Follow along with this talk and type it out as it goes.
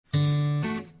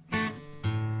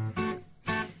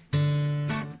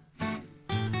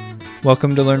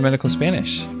Welcome to Learn Medical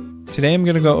Spanish. Today I'm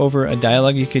going to go over a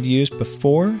dialogue you could use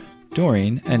before,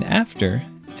 during, and after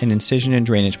an incision and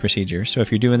drainage procedure. So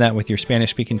if you're doing that with your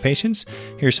Spanish-speaking patients,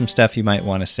 here's some stuff you might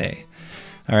want to say.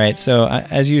 All right, so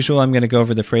as usual, I'm going to go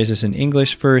over the phrases in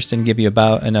English first and give you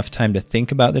about enough time to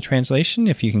think about the translation,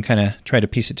 if you can kind of try to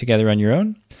piece it together on your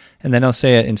own. And then I'll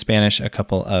say it in Spanish a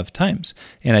couple of times,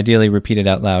 and ideally repeat it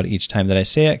out loud each time that I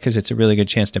say it, because it's a really good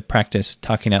chance to practice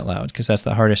talking out loud, because that's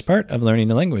the hardest part of learning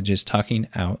a language, is talking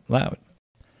out loud.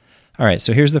 All right,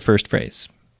 so here's the first phrase.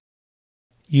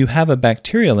 You have a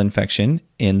bacterial infection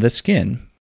in the skin.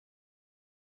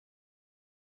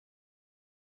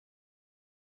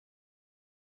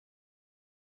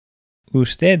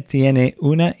 Usted tiene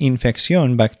una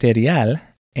infección bacterial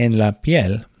en la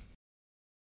piel.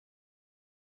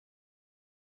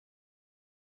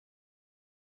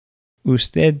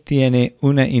 Usted tiene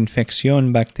una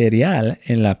infección bacterial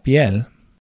en la piel.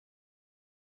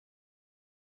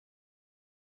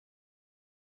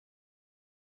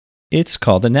 It's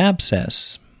called an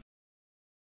abscess.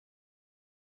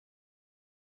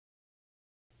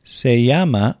 Se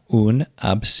llama un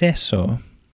absceso.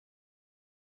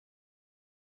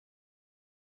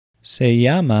 Se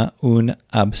llama un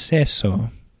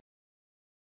absceso.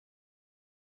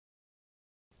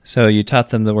 So you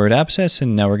taught them the word abscess,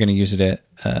 and now we're going to use it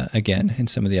again in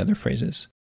some of the other phrases.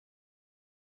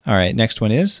 All right, next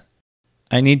one is,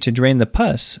 I need to drain the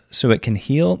pus so it can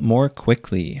heal more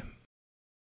quickly.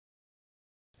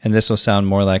 And this will sound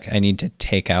more like I need to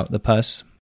take out the pus.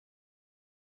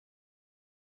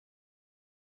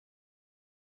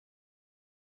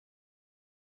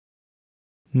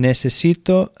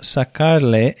 Necesito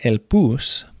sacarle el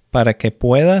pus para que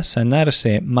pueda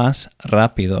sanarse más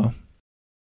rápido.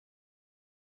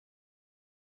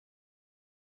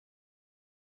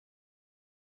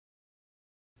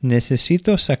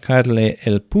 Necesito sacarle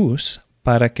el pus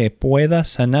para que pueda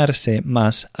sanarse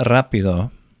más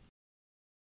rápido.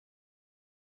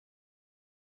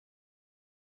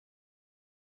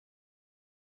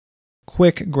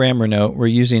 Quick grammar note, we're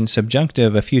using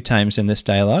subjunctive a few times in this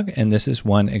dialogue, and this is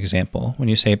one example. When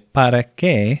you say para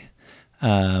que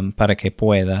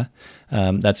pueda,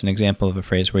 that's an example of a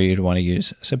phrase where you'd want to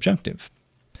use subjunctive.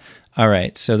 All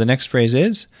right, so the next phrase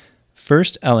is,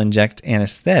 first I'll inject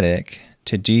anesthetic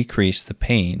to decrease the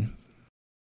pain.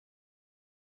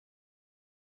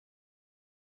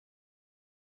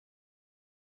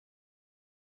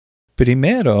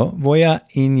 Primero voy a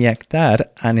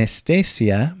inyectar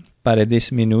anestesia para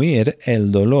disminuir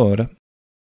el dolor.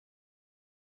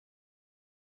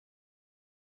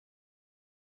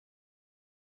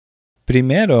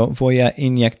 Primero voy a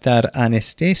inyectar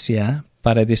anestesia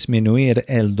para disminuir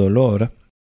el dolor.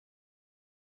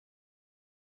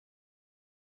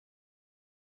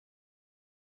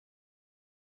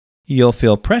 You'll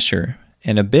feel pressure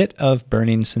and a bit of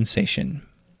burning sensation.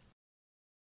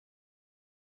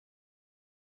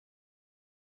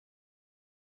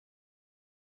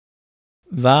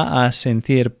 Va a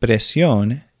sentir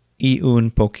presión y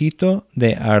un poquito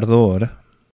de ardor.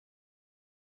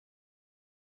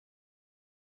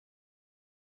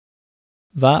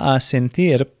 Va a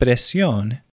sentir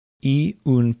presión y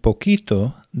un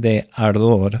poquito de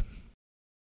ardor.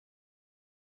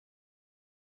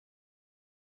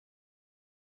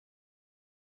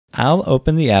 I'll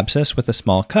open the abscess with a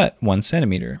small cut, 1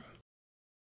 centimeter.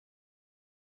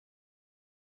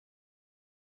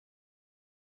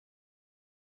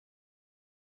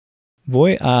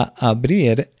 Voy a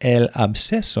abrir el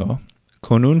absceso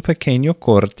con un pequeño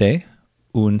corte,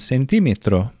 1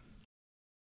 centímetro.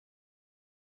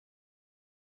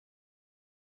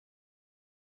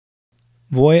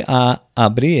 Voy a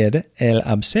abrir el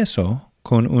absceso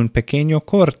con un pequeño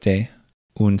corte,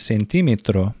 1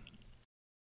 centímetro.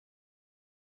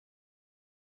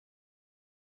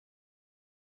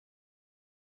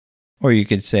 Or you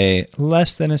could say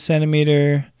less than a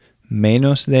centimeter,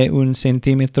 menos de 1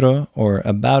 centímetro, or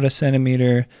about a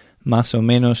centimeter, más o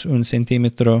menos 1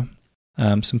 centímetro.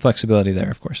 Some flexibility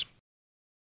there, of course.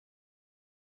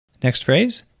 Next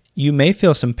phrase, you may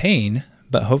feel some pain,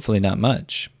 but hopefully not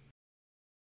much.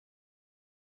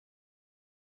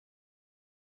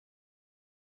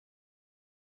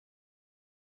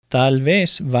 Tal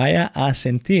vez vaya a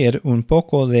sentir un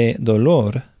poco de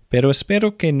dolor, pero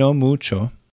espero que no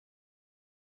mucho.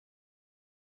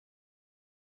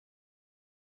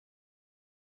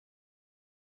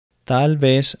 Tal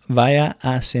vez vaya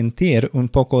a sentir un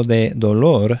poco de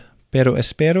dolor, pero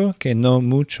espero que no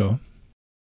mucho.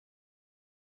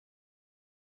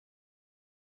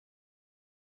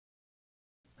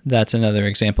 That's another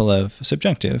example of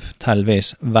subjunctive, tal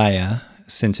vez vaya.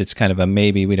 since it's kind of a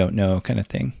maybe, we don't know kind of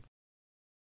thing.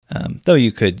 Though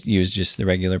you could use just the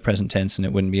regular present tense and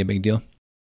it wouldn't be a big deal.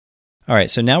 All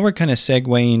right, so now we're kind of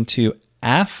segueing to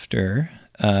after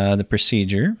the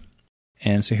procedure.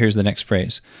 And so here's the next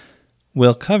phrase.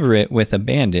 We'll cover it with a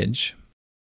bandage.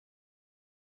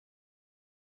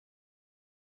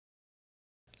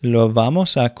 Lo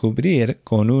vamos a cubrir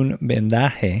con un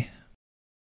vendaje.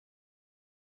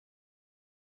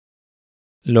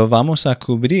 Lo vamos a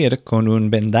cubrir con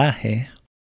un vendaje.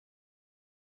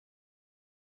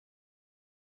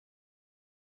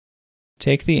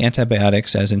 Take the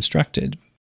antibiotics as instructed.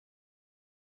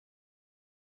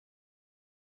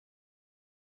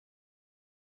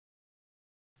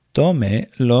 Tome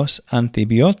los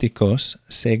antibióticos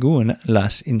según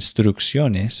las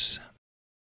instrucciones.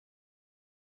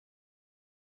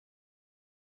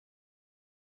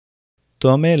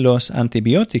 Tome los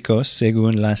antibióticos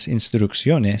según las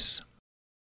instrucciones.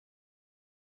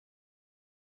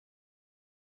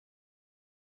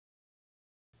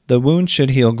 The wound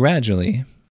should heal gradually.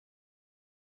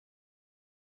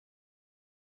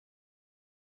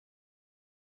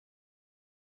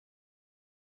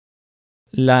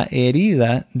 La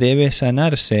herida debe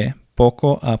sanarse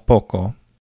poco a poco.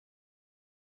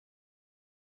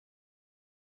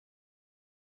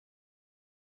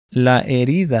 La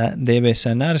herida debe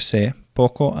sanarse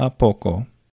poco a poco.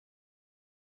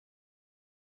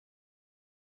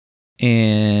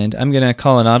 And I'm going to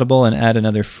call an audible and add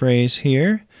another phrase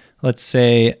here. Let's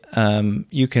say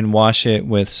you can wash it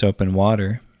with soap and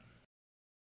water.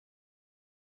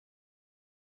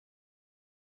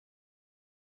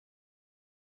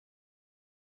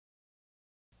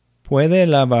 Puede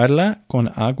lavarla con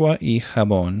agua y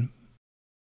jabón.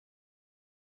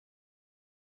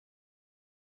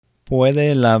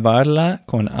 Puede lavarla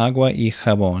con agua y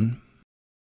jabón.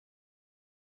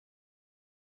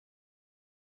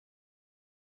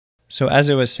 So as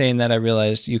I was saying that, I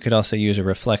realized you could also use a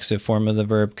reflexive form of the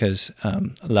verb because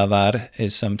lavar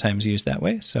is sometimes used that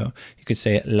way. So you could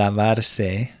say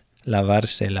lavarse,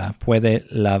 lavársela. Puede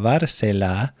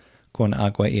lavársela con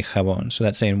agua y jabón. So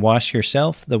that's saying wash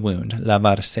yourself the wound,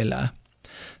 lavársela.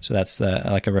 So that's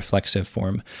like a reflexive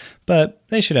form. But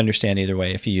they should understand either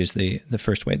way if you use the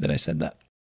first way that I said that.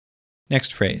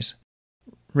 Next phrase.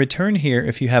 Return here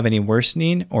if you have any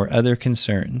worsening or other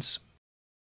concerns.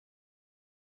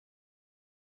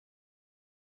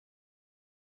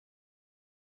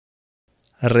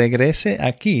 Regrese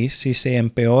aquí si se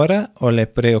empeora o le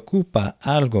preocupa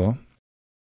algo.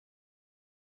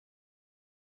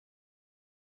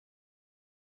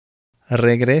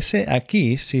 Regrese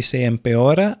aquí si se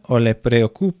empeora o le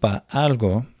preocupa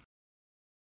algo.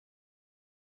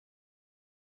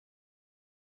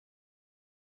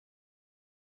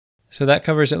 So that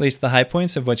covers at least the high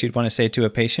points of what you'd want to say to a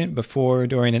patient before,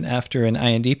 during, and after an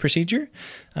IND procedure.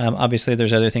 Obviously,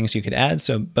 there's other things you could add,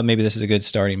 but maybe this is a good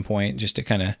starting point just to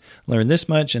kind of learn this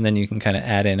much, and then you can kind of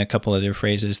add in a couple other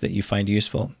phrases that you find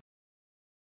useful.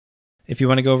 If you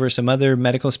want to go over some other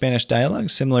medical Spanish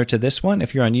dialogues similar to this one,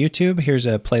 if you're on YouTube, here's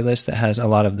a playlist that has a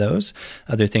lot of those.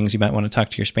 Other things you might want to talk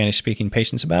to your Spanish-speaking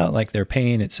patients about, like their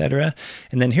pain, etc.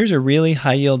 And then here's a really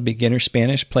high-yield beginner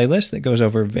Spanish playlist that goes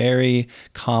over very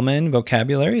common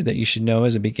vocabulary that you should know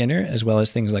as a beginner, as well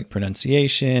as things like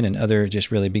pronunciation and other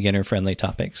just really beginner-friendly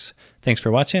topics. Thanks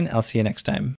for watching. I'll see you next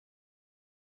time.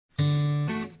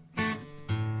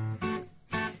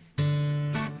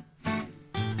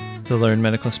 The Learn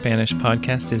Medical Spanish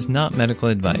podcast is not medical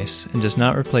advice and does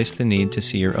not replace the need to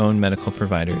see your own medical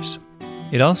providers.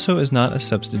 It also is not a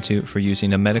substitute for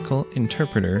using a medical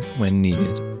interpreter when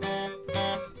needed.